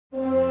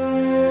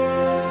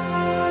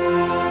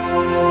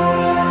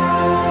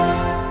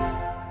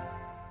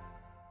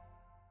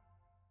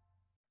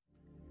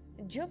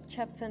Job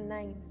chapter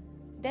 9.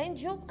 Then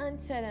Job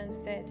answered and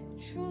said,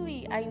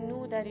 Truly I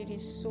know that it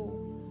is so,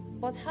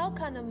 but how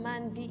can a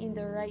man be in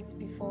the right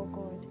before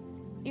God?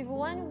 If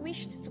one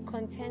wished to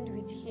contend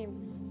with him,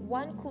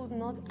 one could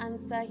not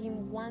answer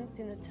him once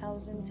in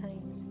 1,000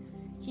 times.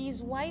 He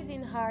is wise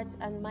in heart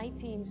and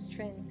mighty in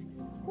strength.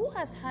 Who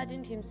has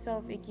hardened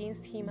himself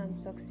against him and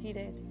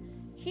succeeded?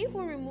 He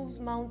who removes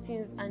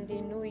mountains and they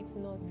know it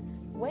not,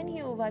 when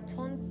he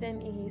overturns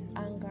them in his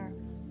anger,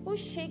 who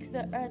shakes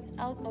the earth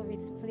out of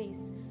its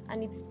place,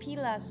 and its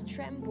pillars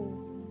tremble,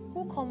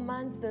 who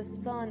commands the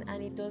sun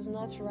and it does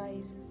not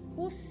rise,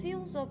 who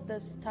seals up the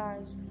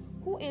stars,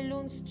 who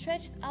alone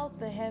stretched out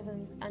the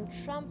heavens and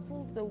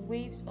trampled the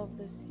waves of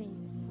the sea,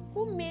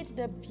 who made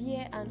the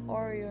bear and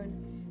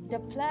Orion, the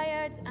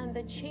Pleiades and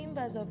the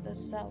chambers of the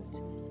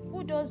south,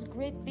 who does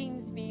great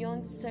things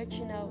beyond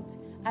searching out,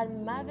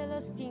 and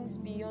marvelous things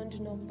beyond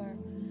number.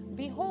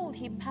 Behold,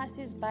 he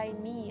passes by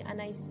me,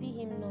 and I see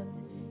him not.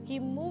 He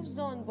moves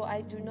on, but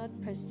I do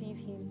not perceive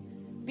him.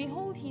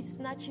 Behold, he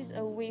snatches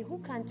away. Who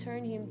can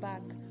turn him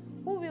back?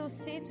 Who will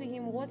say to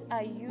him, What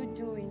are you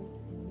doing?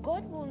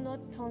 God will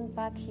not turn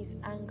back his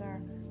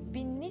anger.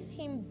 Beneath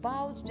him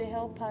bowed the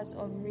helpers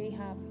of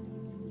Rahab.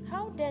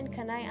 How then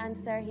can I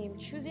answer him,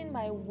 choosing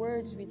my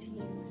words with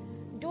him?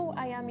 Though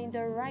I am in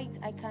the right,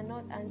 I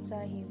cannot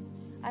answer him.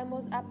 I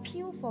must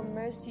appeal for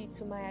mercy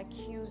to my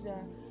accuser.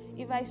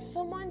 If I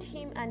summoned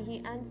him and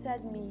he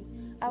answered me,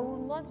 I will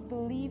not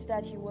believe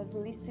that he was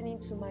listening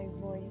to my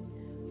voice.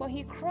 For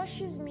he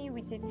crushes me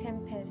with a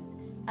tempest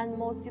and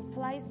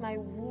multiplies my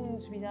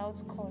wounds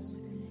without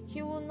cause.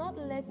 He will not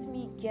let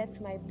me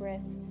get my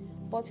breath,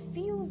 but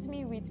fills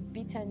me with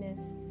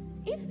bitterness.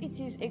 If it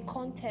is a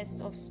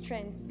contest of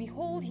strength,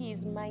 behold, he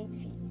is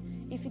mighty.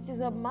 If it is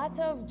a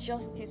matter of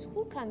justice,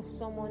 who can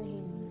summon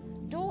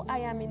him? Though I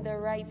am in the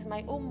right,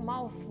 my own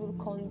mouth will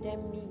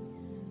condemn me.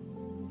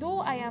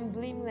 Though I am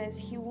blameless,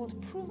 he would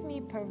prove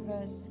me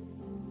perverse.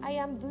 I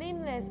am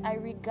blameless, I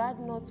regard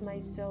not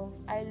myself,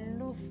 I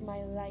loathe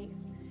my life.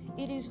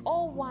 It is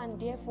all one,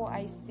 therefore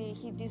I say,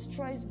 he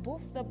destroys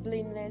both the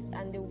blameless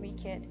and the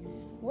wicked.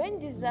 When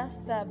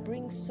disaster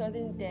brings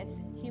sudden death,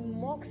 he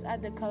mocks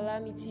at the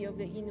calamity of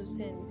the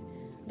innocent.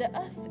 The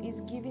earth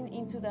is given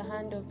into the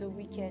hand of the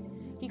wicked.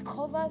 He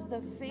covers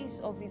the face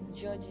of its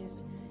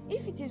judges.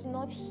 If it is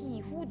not he,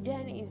 who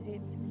then is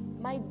it?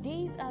 My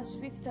days are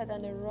swifter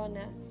than a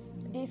runner.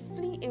 They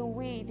flee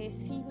away, they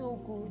see no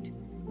good.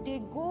 They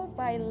go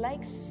by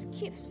like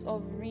skiffs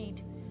of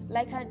reed,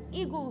 like an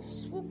eagle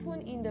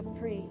swooping in the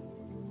prey.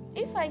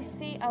 If I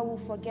say I will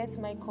forget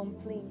my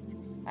complaint,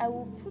 I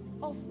will put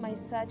off my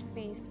sad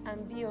face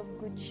and be of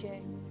good cheer.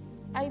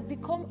 I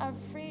become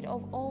afraid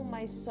of all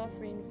my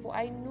suffering, for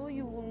I know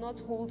you will not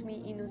hold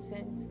me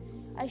innocent.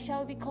 I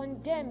shall be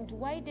condemned.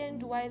 Why then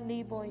do I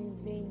labor in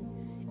vain?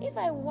 If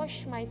I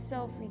wash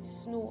myself with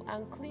snow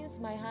and cleanse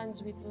my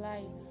hands with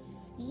lye,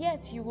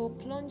 yet you will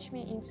plunge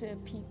me into a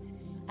pit,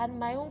 and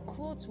my own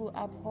clothes will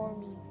abhor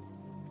me.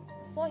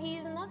 For he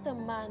is not a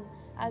man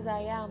as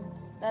I am,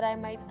 that I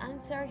might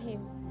answer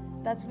him,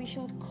 that we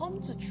should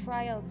come to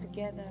trial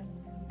together.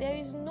 There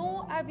is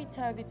no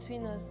arbiter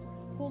between us,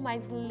 who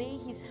might lay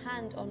his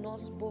hand on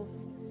us both.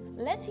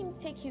 Let him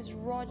take his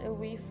rod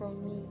away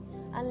from me,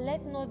 and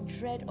let not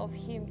dread of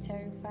him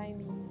terrify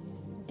me.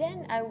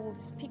 Then I will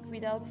speak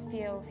without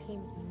fear of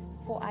him,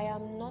 for I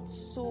am not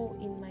so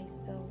in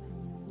myself.